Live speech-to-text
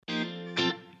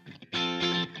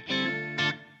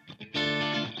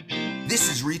This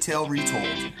is Retail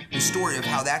Retold, the story of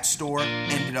how that store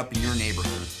ended up in your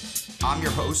neighborhood. I'm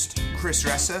your host, Chris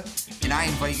Ressa, and I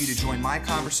invite you to join my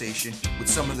conversation with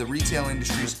some of the retail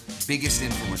industry's biggest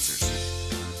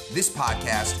influencers. This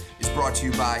podcast is brought to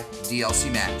you by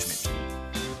DLC Management.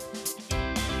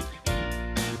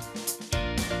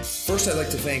 First, I'd like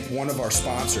to thank one of our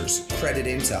sponsors, Credit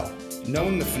Intel.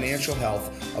 Knowing the financial health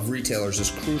of retailers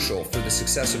is crucial for the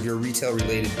success of your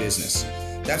retail-related business.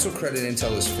 That's what Credit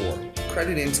Intel is for.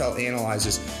 Credit Intel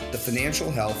analyzes the financial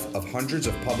health of hundreds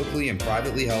of publicly and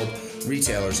privately held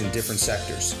retailers in different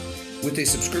sectors. With a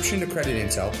subscription to Credit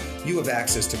Intel, you have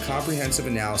access to comprehensive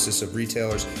analysis of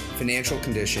retailers' financial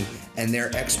condition and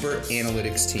their expert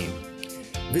analytics team.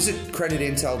 Visit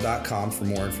creditintel.com for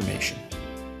more information.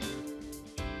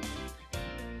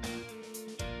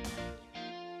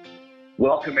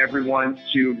 Welcome, everyone,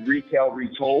 to Retail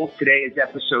Retold. Today is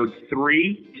episode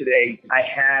 3. Today, I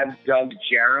have Doug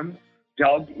Jerum.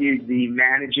 Doug is the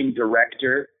managing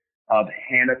director of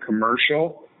Hanna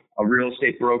Commercial, a real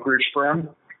estate brokerage firm.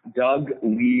 Doug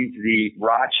leads the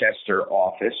Rochester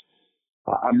office.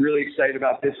 I'm really excited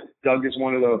about this. Doug is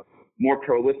one of the more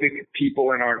prolific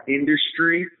people in our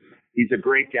industry. He's a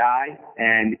great guy,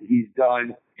 and he's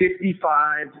done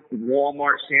 55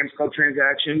 Walmart Sam's Club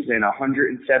transactions and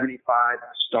 175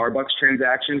 Starbucks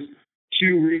transactions,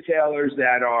 2 retailers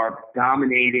that are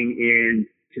dominating in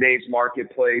today's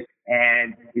marketplace.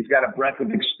 And he's got a breadth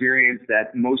of experience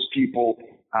that most people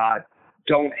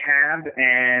don't have.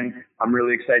 And I'm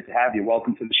really excited to have you.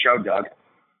 Welcome to the show, Doug.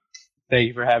 Thank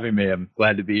you for having me. I'm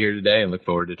glad to be here today and look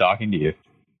forward to talking to you.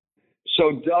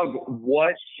 So, Doug,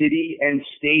 what city and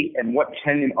state and what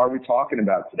tenant are we talking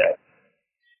about today?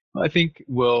 I think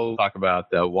we'll talk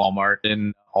about Walmart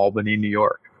in Albany, New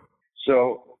York.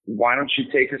 So why don't you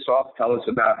take us off? Tell us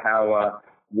about how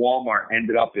Walmart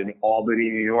ended up in Albany,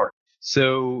 New York.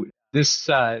 So this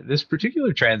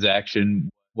particular transaction,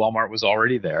 Walmart was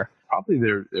already there. Probably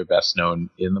they're best known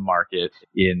in the market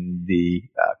in the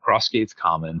Crossgate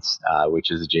Commons,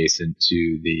 which is adjacent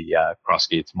to the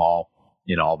Crossgates Mall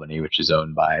in Albany, which is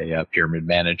owned by Pyramid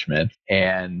Management.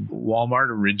 And Walmart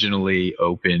originally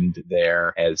opened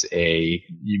there as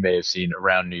you may have seen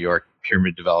around New York,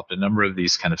 Pyramid developed a number of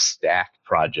these kind of stacked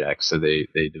projects. So they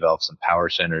developed some power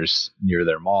centers near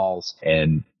their malls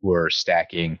and were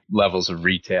stacking levels of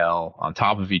retail on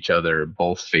top of each other,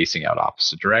 both facing out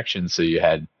opposite directions. So you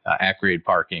had at-grade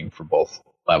parking for both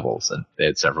levels. And they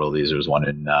had several of these. There was one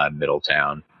in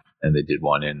Middletown, and they did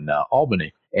one in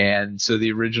Albany. And so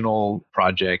the original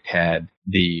project had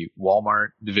the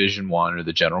Walmart Division 1 or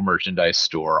the general merchandise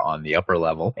store on the upper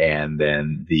level. And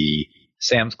then the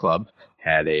Sam's Club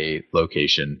had a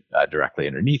location directly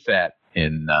underneath that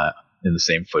in the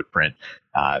same footprint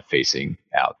facing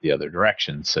out the other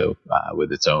direction. So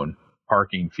with its own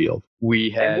parking field.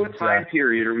 We had. And what time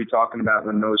period are we talking about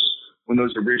when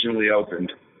those originally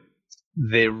opened?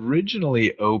 They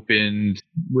originally opened,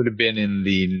 would have been in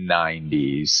the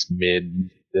 90s,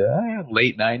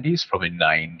 late 90s, probably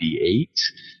 98.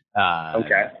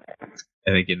 Okay.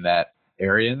 I think in that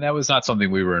area. And that was not something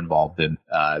we were involved in.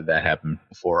 That happened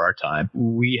before our time.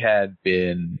 We had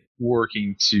been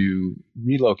working to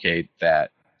relocate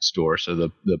that store. So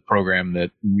the program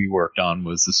that we worked on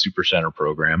was the Supercenter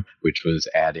program, which was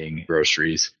adding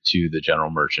groceries to the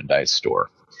general merchandise store.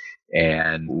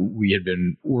 And we had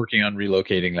been working on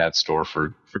relocating that store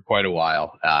for quite a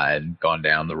while and gone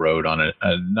down the road on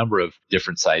a number of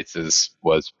different sites, as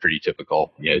was pretty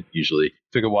typical. It usually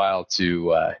took a while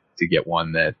to get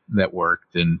one that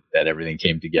worked and that everything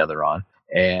came together on.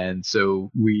 And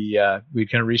so we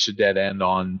kind of reached a dead end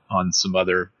on some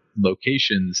other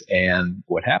locations. And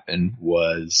what happened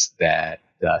was that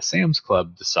Sam's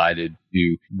Club decided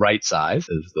to right size,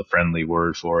 is the friendly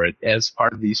word for it, as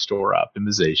part of the store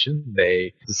optimization.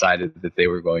 They decided that they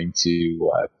were going to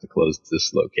close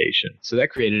this location. So that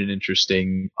created an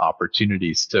interesting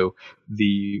opportunity. So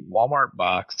the Walmart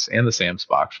box and the Sam's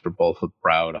box were both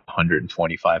about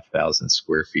 125,000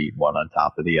 square feet, one on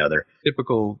top of the other.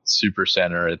 Typical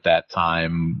supercenter at that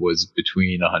time was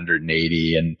between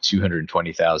 180 and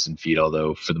 220,000 feet,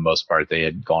 although for the most part they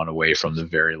had gone away from the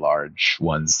very large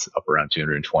ones up around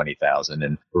 220,000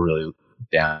 and were really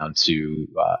down to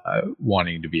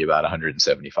wanting to be about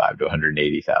 175 to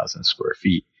 180,000 square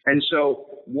feet. And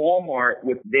so Walmart,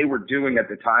 what they were doing at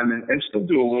the time, and still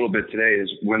do a little bit today,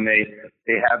 is when they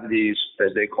have these,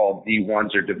 as they call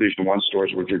D1s or Division 1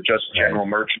 stores, which are just general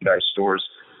merchandise stores,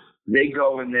 they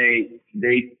go and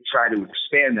they try to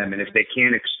expand them. And if they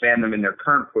can't expand them in their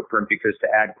current footprint, because to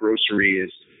add grocery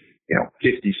is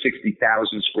 50,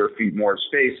 60,000 square feet more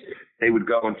space, they would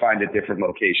go and find a different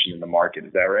location in the market.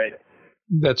 Is that right?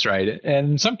 That's right.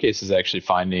 And in some cases, actually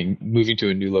moving to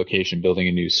a new location, building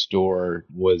a new store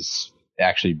was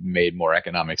actually made more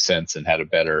economic sense and had a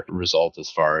better result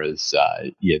as far as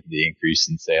the increase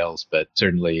in sales. But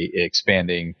certainly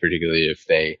expanding, particularly if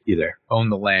they either own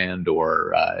the land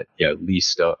or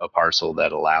leased a parcel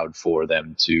that allowed for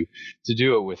them to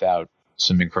do it without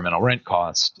some incremental rent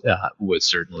cost, was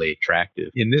certainly attractive.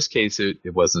 In this case, it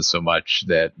wasn't so much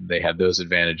that they had those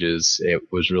advantages. It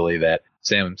was really that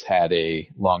Sam's had a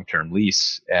long-term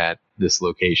lease at this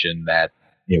location that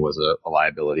it was a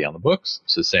liability on the books.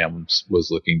 So Sam's was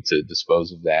looking to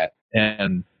dispose of that.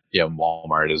 And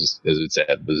Walmart, as it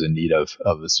said, was in need of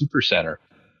a supercenter.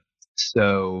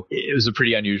 So it was a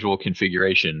pretty unusual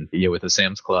configuration, with a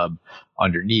Sam's Club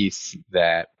underneath.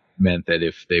 That meant that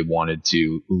if they wanted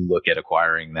to look at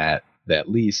acquiring that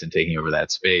lease and taking over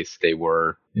that space, they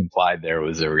were going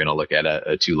to look at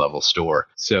a 2-level store.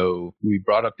 So we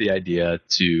brought up the idea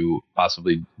to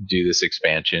possibly do this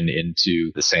expansion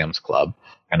into the Sam's Club,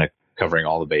 kind of covering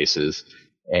all the bases.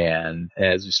 And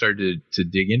as we started to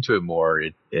dig into it more,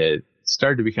 it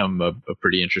started to become a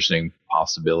pretty interesting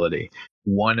possibility.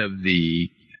 One of the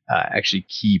actually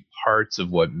key parts of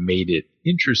what made it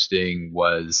interesting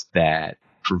was that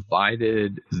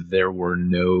provided there were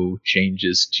no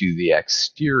changes to the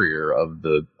exterior of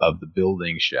the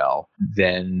building shell,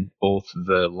 then both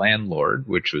the landlord,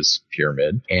 which was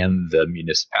Pyramid, and the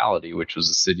municipality, which was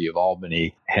the city of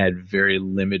Albany, had very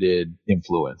limited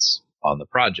influence on the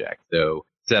project. Though,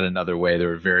 said another way, there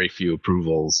were very few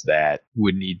approvals that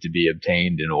would need to be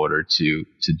obtained in order to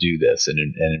do this, and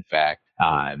in fact,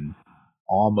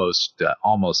 almost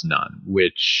none,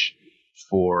 which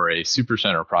for a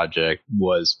supercenter project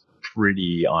was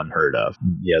pretty unheard of.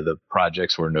 The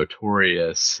projects were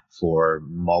notorious for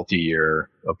multi-year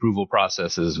approval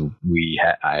processes.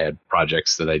 I had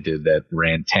projects that I did that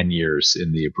ran 10 years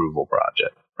in the approval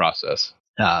process.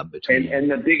 And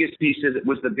the biggest piece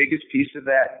of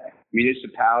that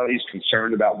municipalities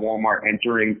concerned about Walmart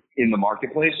entering in the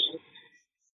marketplace?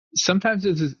 Sometimes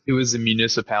it was a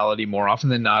municipality. More often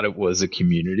than not, it was a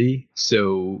community.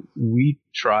 So we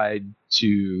tried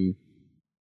to,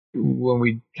 when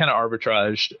we kind of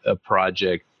arbitraged a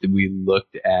project, we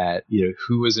looked at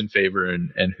who was in favor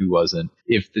and who wasn't.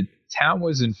 If the town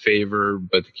was in favor,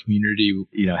 but the community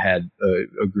had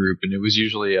a group, and it was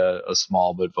usually a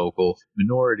small but vocal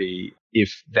minority.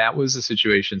 If that was the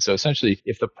situation, so essentially,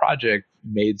 if the project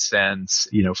made sense,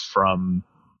 from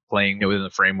playing within the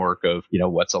framework of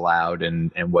what's allowed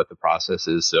and what the process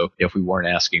is. So if we weren't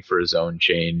asking for a zone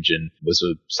change and was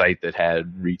a site that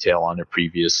had retail on it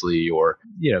previously, or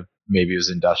maybe it was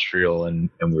industrial and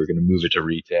we were going to move it to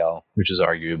retail, which is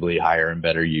arguably higher and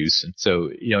better use. And so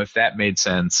if that made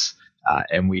sense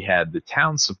and we had the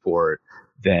town support,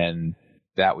 then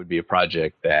that would be a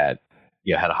project that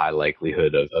had a high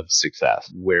likelihood of success.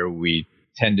 Where we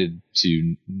tended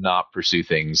to not pursue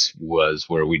things was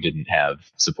where we didn't have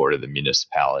support of the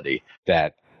municipality.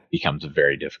 That becomes a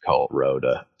very difficult row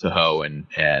to hoe,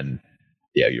 and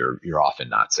you're often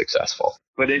not successful.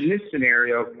 But in this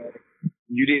scenario,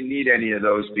 you didn't need any of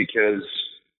those because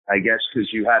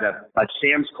you had a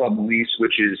Sam's Club lease,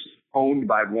 which is owned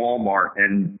by Walmart,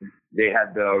 and they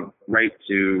had the right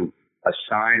to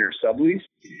assign or sublease?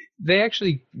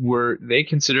 They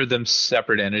considered them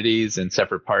separate entities and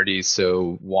separate parties.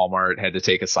 So Walmart had to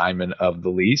take assignment of the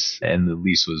lease, and the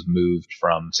lease was moved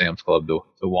from Sam's Club to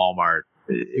Walmart.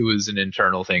 It was an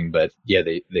internal thing, but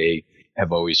they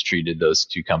have always treated those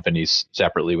two companies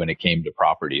separately when it came to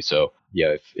property. So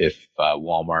if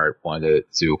Walmart wanted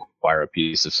to acquire a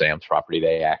piece of Sam's property,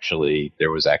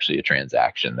 there was actually a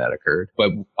transaction that occurred.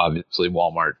 But obviously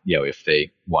Walmart, if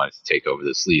they wanted to take over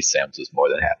this lease, Sam's was more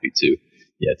than happy to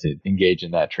engage in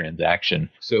that transaction.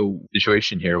 So the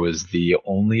situation here was the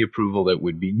only approval that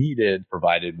would be needed,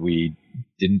 provided we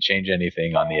didn't change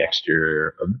anything on the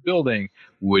exterior of the building,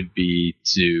 would be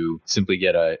to simply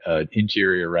get an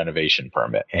interior renovation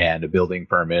permit. And a building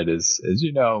permit is, as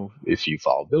you know, if you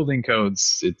follow building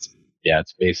codes, it's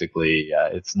basically,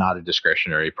 it's not a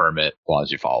discretionary permit as long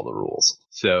as you follow the rules.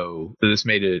 So this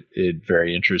made it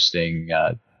very interesting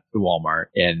to Walmart,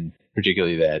 and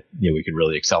particularly that we could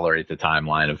really accelerate the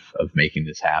timeline of making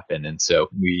this happen. And so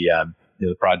we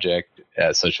the project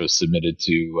as such was submitted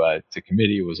to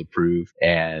committee, was approved,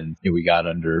 and we got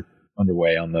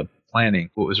underway on the planning.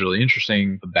 What was really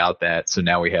interesting about that, so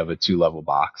now we have a 2-level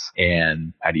box,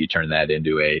 and how do you turn that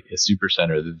into a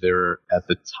supercenter? There at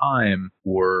the time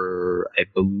were, I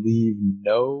believe,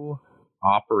 no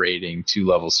operating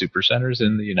 2-level supercenters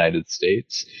in the United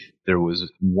States. There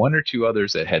was 1 or 2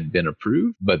 others that had been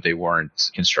approved, but they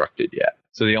weren't constructed yet.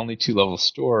 So the only two-level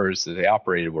stores that they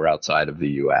operated were outside of the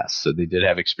U.S. So they did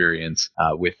have experience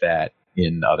with that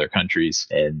in other countries,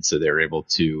 and so they were able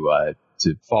to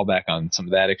fall back on some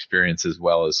of that experience as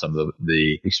well as some of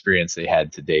the experience they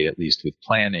had to date, at least with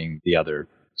planning the other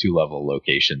two-level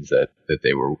locations that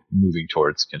they were moving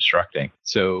towards constructing.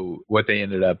 So what they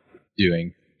ended up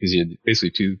doing, because you had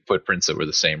basically two footprints that were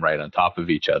the same right on top of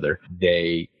each other,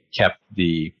 they kept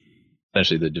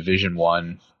essentially the Division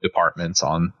One departments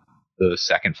on the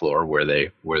second floor where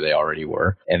they already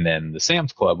were, and then the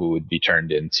Sam's Club would be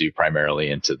turned primarily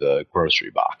into the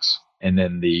grocery box. And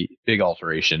then the big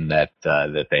alteration that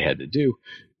they had to do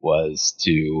was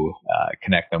to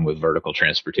connect them with vertical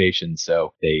transportation.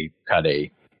 So they cut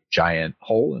a giant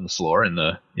hole in the floor in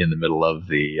the middle of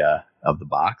the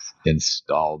box,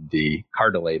 installed the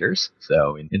cartolators.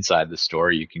 So inside the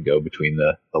store, you can go between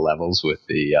the levels with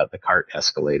the cart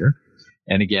escalator.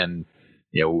 And again,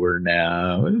 we're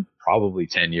now probably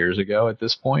 10 years ago at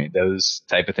this point. Those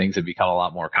type of things have become a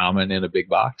lot more common in a big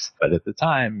box. But at the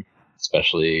time,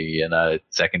 especially in a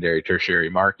secondary, tertiary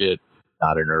market,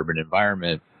 not an urban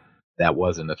environment, that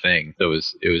wasn't a thing. So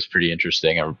it was pretty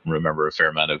interesting. I remember a fair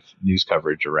amount of news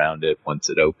coverage around it once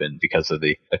it opened because of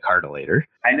the cartolator.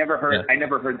 I never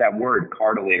heard that word,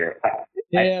 cartolator.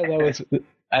 Yeah,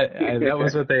 that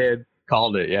was what they had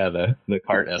called it. Yeah, the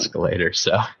cart escalator.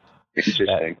 So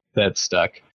interesting. That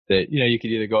stuck. That you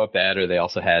could either go up that, or they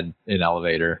also had an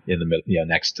elevator in the middle,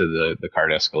 next to the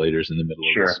cart escalators in the middle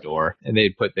of the store, and they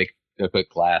put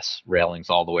glass railings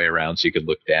all the way around so you could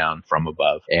look down from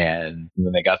above. And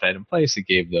when they got that in place, it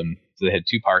gave them, so they had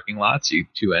two parking lots,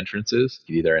 two entrances.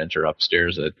 You could either enter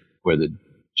upstairs at where the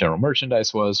general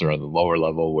merchandise was, or on the lower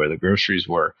level where the groceries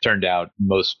were. Turned out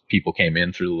most people came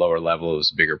in through the lower level. It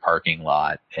was a bigger parking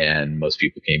lot, and most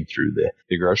people came through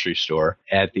the grocery store.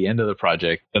 At the end of the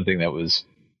project, something that was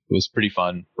pretty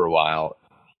fun for a while,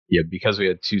 because we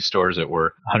had two stores that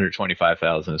were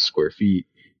 125,000 square feet,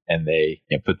 and they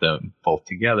put them both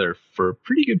together for a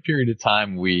pretty good period of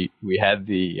time. We had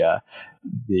the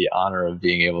honor of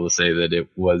being able to say that it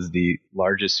was the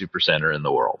largest supercenter in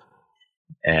the world.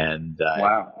 And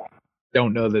wow.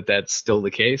 Don't know that that's still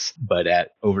the case, but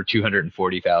at over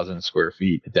 240,000 square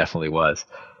feet, it definitely was.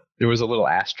 There was a little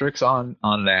asterisk on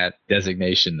that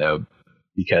designation, though,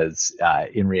 because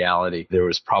in reality, there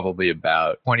was probably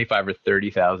about 25 or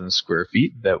 30,000 square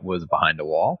feet that was behind a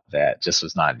wall that just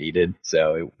was not needed.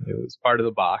 So it was part of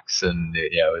the box, and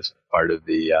it was part of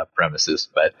the premises,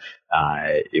 but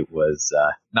it was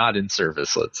not in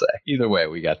service, let's say. Either way,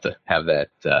 we got to have that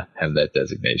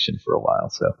designation for a while,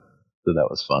 so that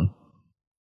was fun.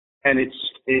 And it's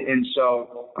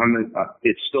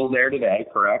still there today,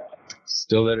 correct?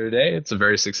 Still there today. It's a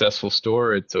very successful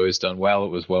store. It's always done well. It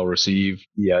was well received.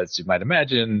 Yeah, as you might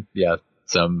imagine,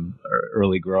 some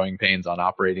early growing pains on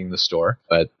operating the store,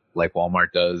 but like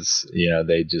Walmart does,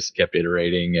 they just kept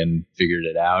iterating and figured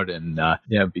it out, and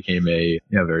it became a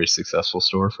very successful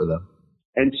store for them.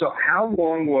 And so, how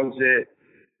long was it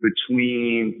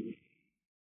between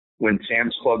when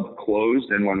Sam's Club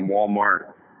closed and when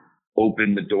Walmart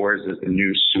opened the doors as the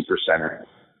new Supercenter?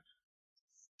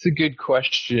 It's a good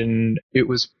question. It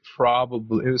was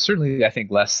certainly, I think,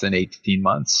 less than 18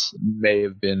 months. May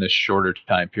have been a shorter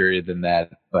time period than that,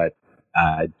 but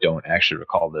I don't actually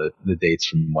recall the dates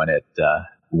from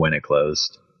when it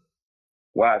closed.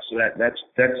 Wow, so that's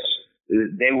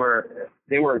they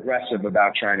were aggressive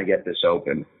about trying to get this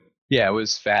open. Yeah, it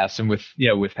was fast, and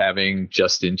with having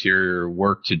just interior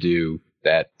work to do,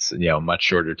 that's much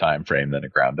shorter time frame than a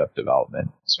ground up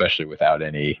development, especially without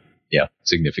any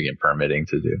significant permitting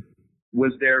to do.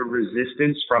 Was there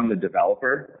resistance from the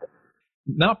developer?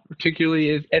 Not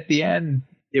particularly. At the end,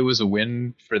 it was a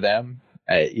win for them.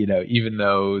 Even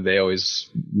though they always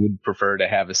would prefer to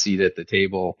have a seat at the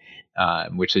table,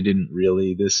 which they didn't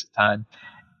really this time.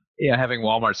 Having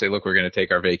Walmart say, "Look, we're going to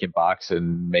take our vacant box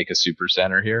and make a super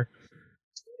center here."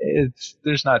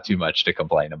 There's not too much to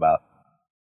complain about.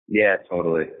 Yeah,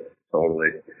 totally.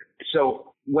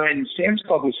 So when Sam's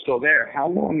Club was still there, how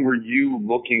long were you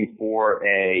looking for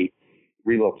a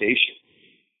relocation?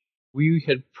 We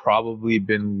had probably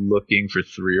been looking for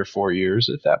 3 or 4 years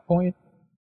at that point.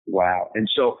 Wow. And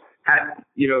so,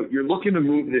 you're looking to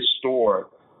move this store,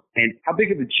 and how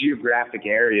big of a geographic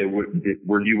area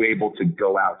were you able to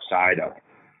go outside of?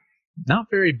 Not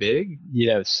very big.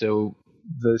 So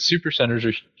the supercenters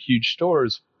are huge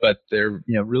stores, but they're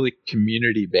really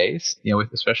community based,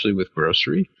 especially with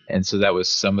grocery. And so that was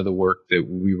some of the work that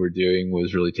we were doing,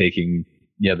 was really taking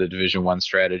the Division One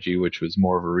strategy, which was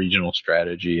more of a regional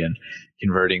strategy, and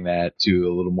converting that to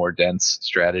a little more dense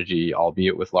strategy,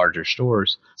 albeit with larger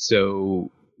stores.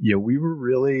 So we were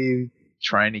really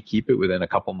trying to keep it within a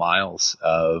couple miles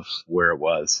of where it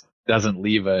was. Doesn't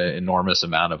leave an enormous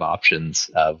amount of options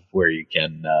of where you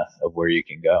can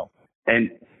go.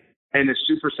 And the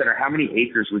Supercenter, how many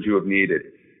acres would you have needed?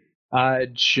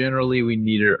 Generally, we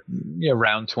need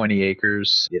around 20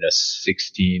 acres,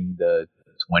 16 to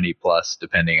 20 plus,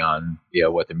 depending on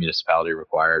what the municipality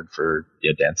required for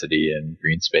density and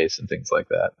green space and things like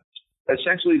that.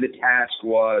 Essentially, the task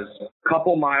was a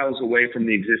couple miles away from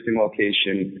the existing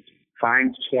location,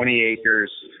 find 20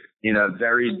 acres in a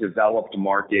very developed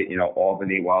market.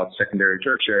 Albany, while it's secondary and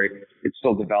tertiary, it's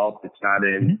still developed. It's not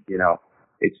in,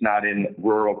 it's not in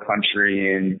rural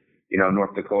country in,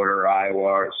 North Dakota or Iowa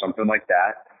or something like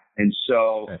that. And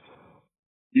so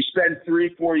you spend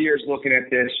 3-4 years looking at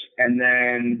this, and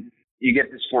then you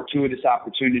get this fortuitous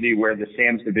opportunity where the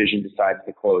Sam's division decides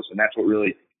to close. And that's what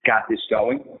really got this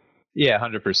going. Yeah,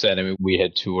 100%. I mean, we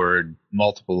had toured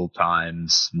multiple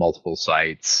times, multiple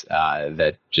sites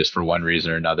that just for one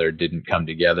reason or another didn't come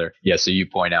together. Yeah, so you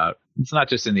point out it's not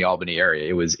just in the Albany area.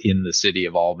 It was in the city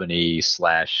of Albany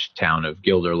 / town of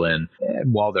Guilderland.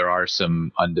 And while there are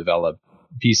some undeveloped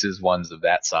pieces, ones of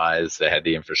that size that had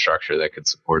the infrastructure that could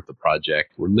support the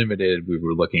project, were limited. We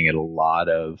were looking at a lot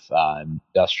of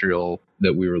industrial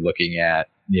that we were looking at,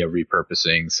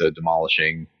 repurposing, so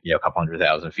demolishing, a couple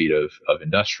 100,000 feet of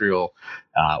industrial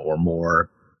or more.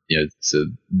 So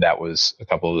that was a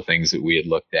couple of the things that we had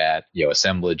looked at,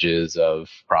 assemblages of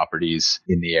properties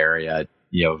in the area,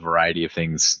 a variety of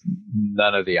things.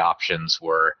 None of the options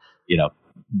were,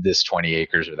 this 20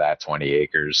 acres or that 20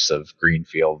 acres of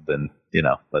greenfield, and,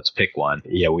 let's pick one.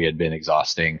 We had been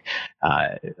exhausting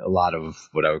a lot of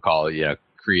what I would call,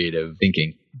 creative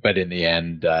thinking. But in the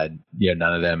end,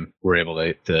 none of them were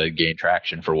able to gain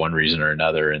traction for one reason or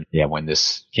another. And when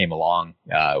this came along,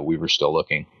 we were still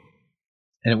looking.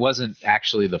 And it wasn't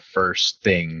actually the first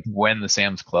thing when the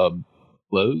Sam's Club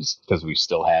closed, because we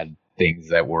still had things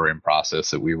that were in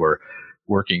process that we were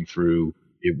working through.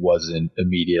 It wasn't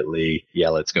immediately,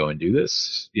 let's go and do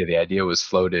this. The idea was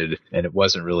floated, and it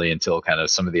wasn't really until kind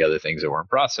of some of the other things that were in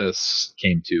process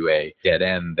came to a dead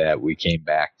end that we came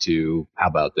back to, how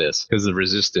about this? Because the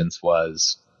resistance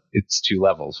was, it's 2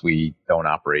 levels. We don't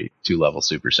operate 2-level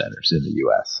supercenters in the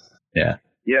U.S. Yeah.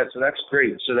 Yeah, so that's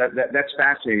great. So that's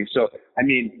fascinating. So, I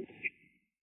mean,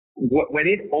 when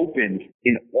it opened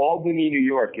in Albany, New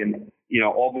York, and,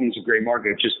 Albany's a great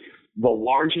market, just the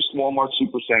largest Walmart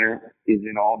Supercenter is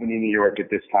in Albany, New York at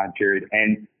this time period.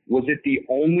 And was it the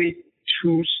only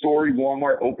 2-story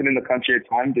Walmart open in the country at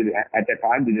that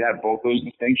time? Did it have both those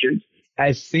distinctions?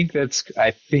 I think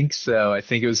so. I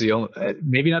think it was the only,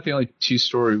 maybe not the only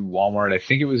 2-story Walmart. I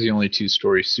think it was the only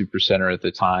 2-story Supercenter at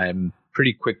the time.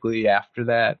 Pretty quickly after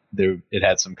that, it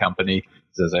had some company.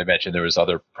 As I mentioned, there was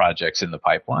other projects in the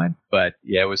pipeline, but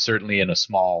it was certainly in a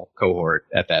small cohort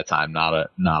at that time, not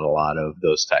a lot of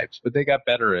those types. But they got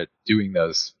better at doing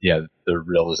those. The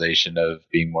realization of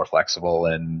being more flexible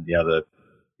and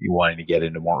you wanting to get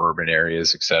into more urban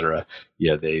areas, et cetera.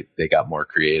 They got more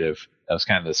creative. That was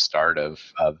kind of the start of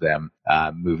them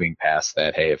moving past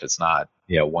that. Hey, if it's not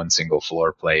one single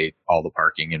floor plate, all the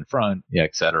parking in front,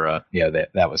 et cetera.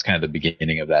 That was kind of the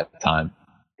beginning of that time.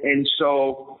 And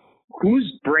so,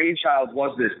 whose brainchild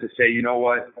was this to say,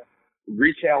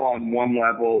 retail on one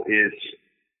level is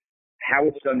how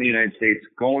it's done in the United States,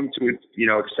 going to it,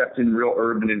 except in real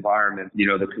urban environment.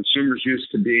 The consumers used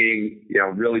to being,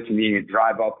 really convenient,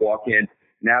 drive up, walk in.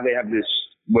 Now they have this,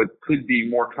 what could be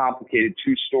more complicated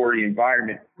 2-story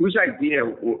environment. Whose idea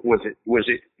was it? Was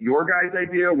it your guys'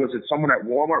 idea? Was it someone at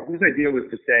Walmart? Whose idea was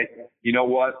to say,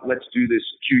 let's do this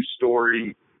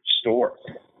 2-story store?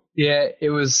 Yeah,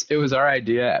 it was our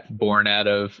idea, born out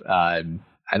of,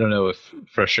 I don't know if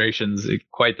frustration's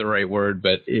quite the right word,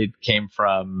 but it came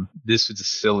from, this was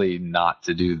silly not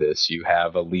to do this. You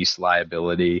have a lease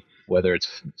liability, whether it's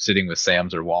sitting with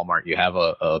Sam's or Walmart, you have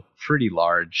a pretty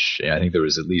large, I think there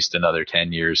was at least another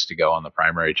 10 years to go on the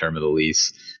primary term of the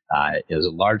lease. It was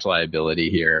a large liability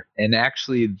here. And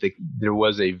actually, there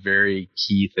was a very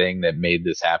key thing that made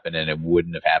this happen, and it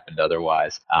wouldn't have happened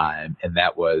otherwise. And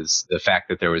that was the fact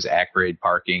that there was at-grade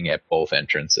parking at both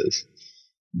entrances.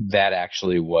 That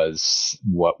actually was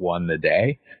what won the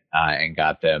day and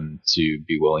got them to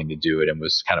be willing to do it, and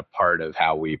was kind of part of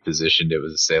how we positioned it,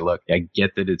 was to say, look, I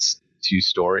get that it's 2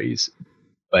 stories,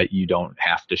 but you don't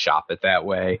have to shop it that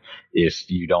way. If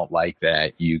you don't like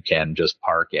that, you can just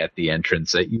park at the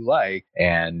entrance that you like,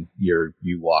 and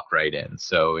you walk right in.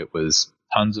 So it was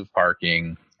tons of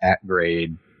parking at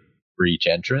grade for each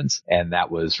entrance, and that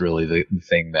was really the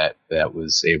thing that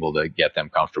was able to get them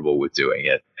comfortable with doing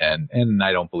it. And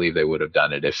I don't believe they would have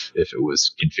done it if it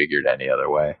was configured any other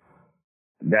way.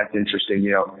 That's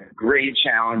interesting. Great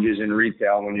challenges in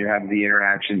retail when you have the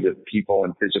interactions of people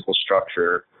and physical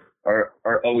structure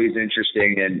are always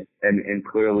interesting, and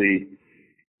clearly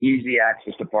easy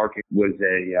access to parking was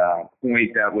a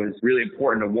point that was really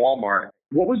important to Walmart.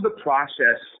 What was the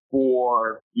process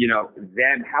for,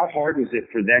 them? How hard was it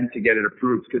for them to get it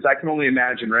approved? Because I can only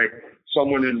imagine, right,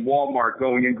 someone in Walmart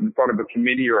going in front of a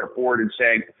committee or a board and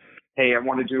saying, hey, I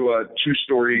want to do a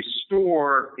 2-story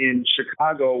store in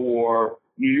Chicago or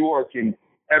New York, and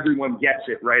everyone gets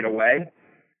it right away.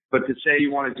 But to say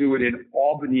you want to do it in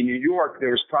Albany, New York,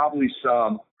 there was probably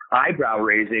some eyebrow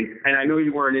raising. And I know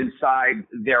you weren't inside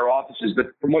their offices, but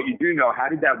from what you do know, how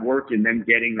did that work in them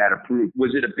getting that approved?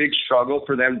 Was it a big struggle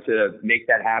for them to make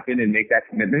that happen and make that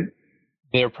commitment?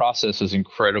 Their process was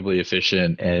incredibly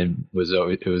efficient, and it was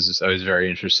always very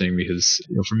interesting because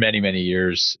for many, many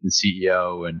years, the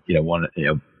CEO and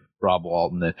Rob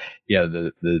Walton,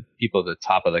 the people at the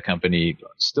top of the company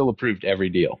still approved every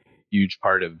deal. Huge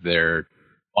part of their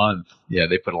month,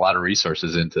 they put a lot of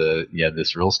resources into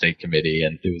this real estate committee,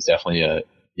 and it was definitely a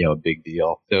big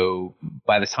deal. So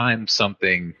by the time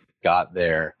something got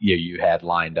there, you had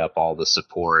lined up all the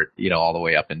support, all the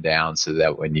way up and down, so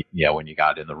that when you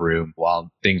got in the room,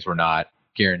 while things were not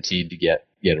guaranteed to get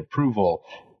approval,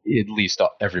 at least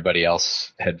everybody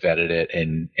else had vetted it,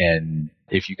 and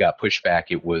if you got pushback,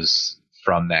 it was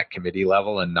from that committee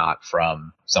level and not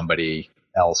from somebody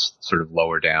else sort of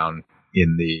lower down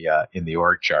in the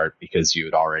org chart, because you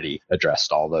had already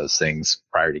addressed all those things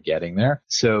prior to getting there.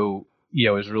 So it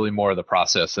was really more of the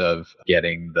process of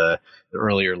getting the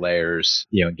earlier layers,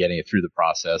 and getting it through the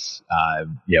process,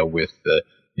 with the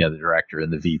director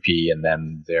and the VP, and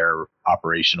then their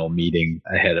operational meeting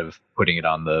ahead of putting it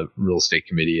on the real estate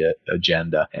committee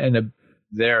agenda. And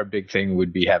a big thing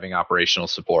would be having operational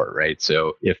support, right?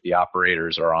 So if the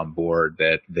operators are on board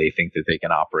that they think that they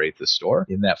can operate the store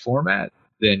in that format,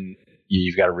 then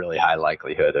you've got a really high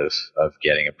likelihood of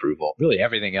getting approval. Really,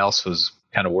 everything else was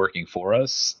kind of working for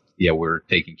us. We're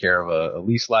taking care of a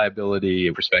lease liability,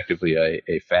 respectively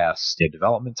a fast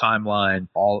development timeline,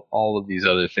 all of these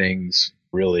other things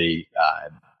really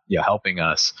helping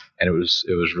us. And it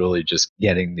was really just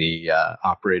getting the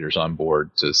operators on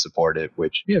board to support it,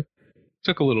 which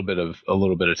took a little bit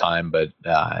of time. But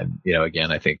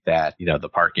again, I think that the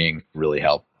parking really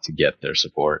helped to get their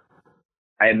support.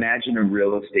 I imagine a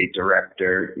real estate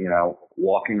director,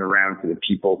 walking around to the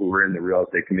people who were in the real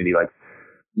estate committee like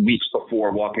weeks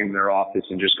before, walking in their office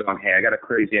and just going, hey, I got a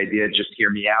crazy idea, just hear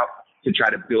me out, to try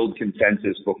to build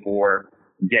consensus before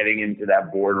getting into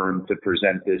that boardroom to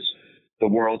present this, the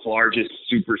world's largest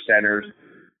supercenter,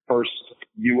 first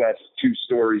U.S.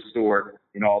 2-story store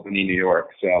in Albany, New York.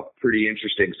 So pretty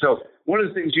interesting. So one of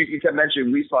the things you kept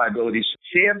mentioning, lease liabilities,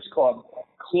 Sam's Club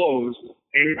closed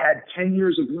and it had 10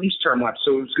 years of lease term left.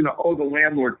 So it was going to owe the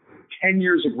landlord 10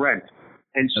 years of rent.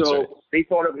 And so right. They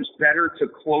thought it was better to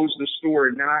close the store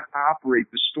and not operate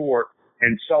the store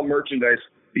and sell merchandise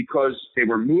because they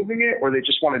were moving it, or they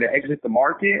just wanted to exit the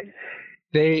market.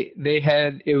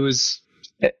 It was,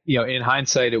 in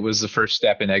hindsight, it was the first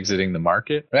step in exiting the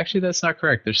market. But actually, that's not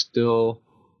correct. They're still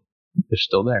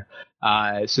there.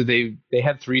 So they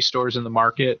had 3 stores in the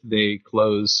market. They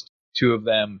closed 2 of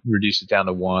them, reduced it down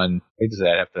to 1.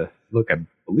 I'd have to look. I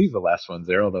believe the last one's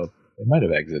there, although they might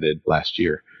have exited last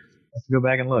year. I have to go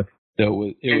back and look.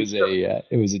 So it was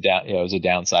a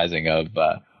downsizing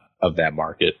of that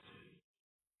market.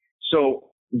 So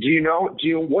do you know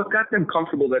what got them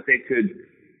comfortable that they could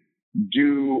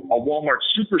do a Walmart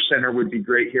Supercenter would be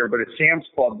great here, but a Sam's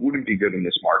Club wouldn't be good in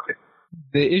this market?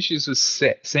 The issues with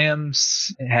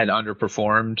Sam's had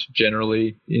underperformed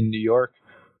generally in New York,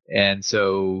 and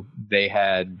so they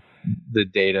had the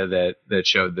data that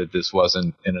showed that this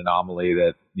wasn't an anomaly,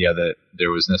 that that there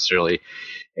was necessarily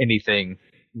anything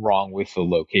wrong with the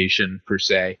location per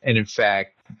se. And in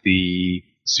fact, the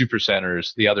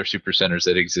supercenters, the other supercenters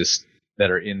that exist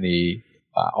that are in the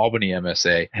Albany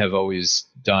MSA have always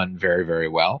done very, very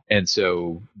well. And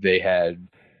so they had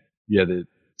the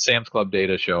Sam's Club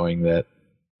data showing that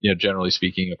generally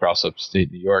speaking across upstate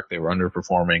New York they were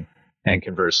underperforming, and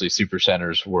conversely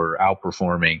supercenters were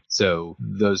outperforming. So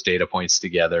those data points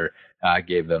together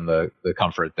gave them the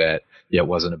comfort that it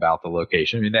wasn't about the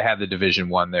location. I mean, they have the Division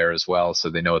 1 there as well, so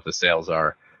they know what the sales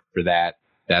are for that.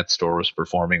 That store was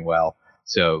performing well.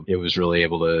 So it was really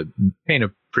able to paint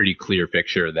a pretty clear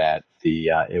picture that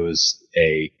it was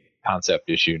a concept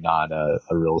issue, not a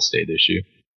real estate issue.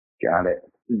 Got it.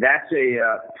 That's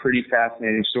a pretty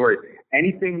fascinating story.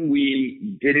 Anything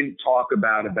we didn't talk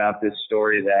about this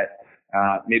story that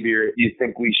maybe you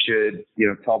think we should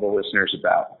tell the listeners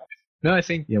about? No, I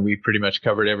think we pretty much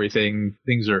covered everything.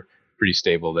 Things are pretty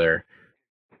stable there.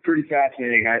 Pretty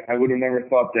fascinating. I would have never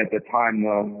thought that at the time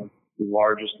the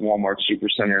largest Walmart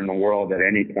Supercenter in the world at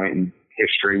any point in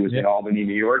history was in Albany,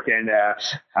 New York, and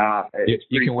it's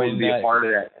pretty cool to be a part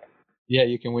of that. Yeah,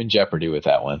 you can win Jeopardy with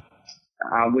that one.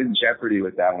 I'll win Jeopardy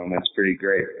with that one. That's pretty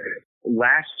great.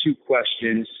 Last two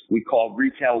questions we call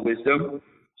retail wisdom.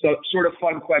 So sort of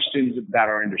fun questions about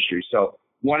our industry. So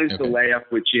one is the layup,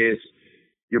 which is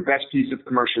your best piece of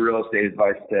commercial real estate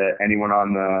advice to anyone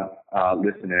on the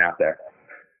listening out there.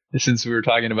 Since we were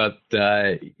talking about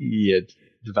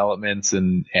developments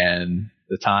and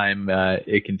the time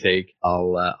it can take,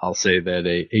 I'll say that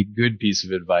a good piece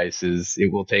of advice is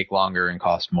it will take longer and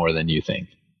cost more than you think.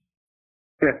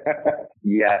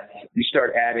 Yes. You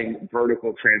start adding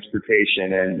vertical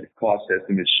transportation and cost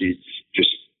estimate sheets, just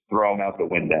throw them out the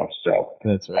window. So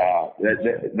that's right.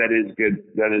 That is good.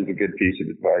 That is a good piece of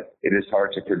advice. It is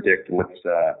hard to predict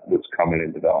what's coming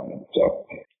in development. So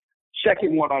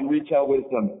second one on retail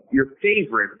wisdom, your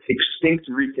favorite extinct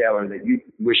retailer that you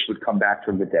wish would come back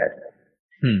from the dead.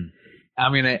 I'm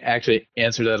going to actually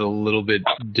answer that a little bit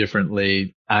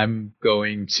differently. I'm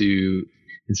going to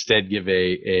instead give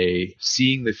a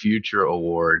Seeing the Future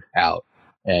award out.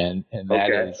 And that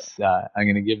is, I'm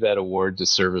going to give that award to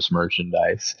Service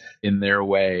Merchandise. In their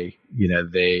way,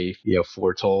 they,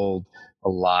 foretold a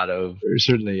lot of, or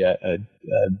certainly a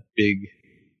big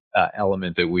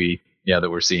element that that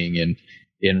we're seeing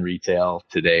in retail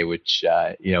today, which,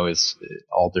 is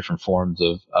all different forms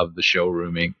of the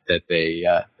showrooming that they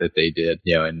did,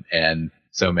 and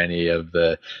so many of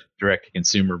the direct to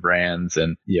consumer brands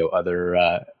and,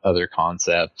 other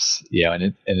concepts,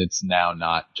 and it's now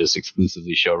not just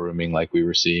exclusively showrooming like we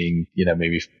were seeing,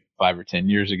 maybe 5 or 10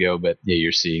 years ago, but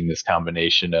you're seeing this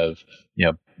combination of,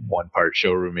 one part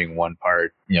showrooming, one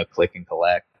part, click and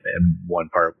collect, and one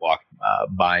part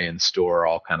buy in store,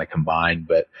 all kind of combined.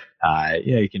 But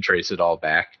you can trace it all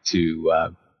back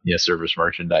to Service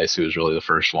Merchandise, who was really the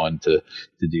first one to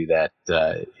do that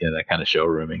that kind of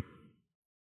showrooming.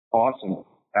 Awesome.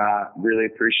 Really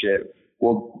appreciate it.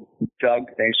 Well,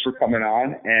 Doug, thanks for coming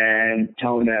on and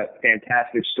telling a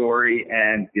fantastic story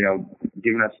and,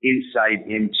 giving us insight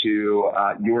into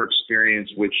your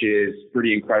experience, which is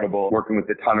pretty incredible, working with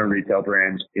a ton of retail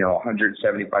brands,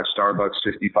 175 Starbucks,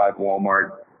 55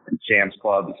 Walmart, and Sam's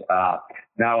Clubs.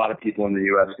 Not a lot of people in the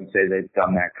U.S. can say they've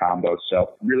done that combo.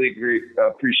 So really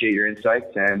appreciate your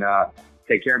insights and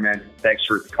take care, man. Thanks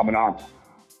for coming on.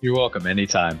 You're welcome.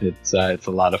 Anytime. It's a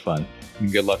lot of fun.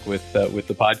 And good luck with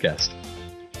the podcast.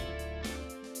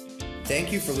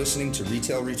 Thank you for listening to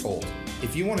Retail Retold.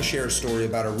 If you want to share a story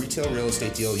about a retail real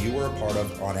estate deal you were a part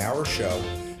of on our show,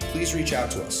 please reach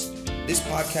out to us. This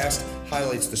podcast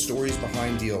highlights the stories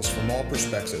behind deals from all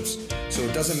perspectives, so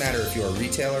it doesn't matter if you're a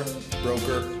retailer,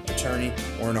 broker, attorney,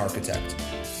 or an architect.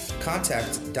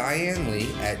 Contact Diane Lee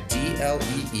at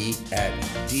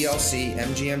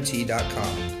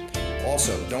dlee@dlcmgmt.com.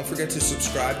 Also, don't forget to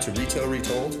subscribe to Retail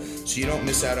Retold so you don't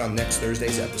miss out on next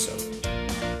Thursday's episode.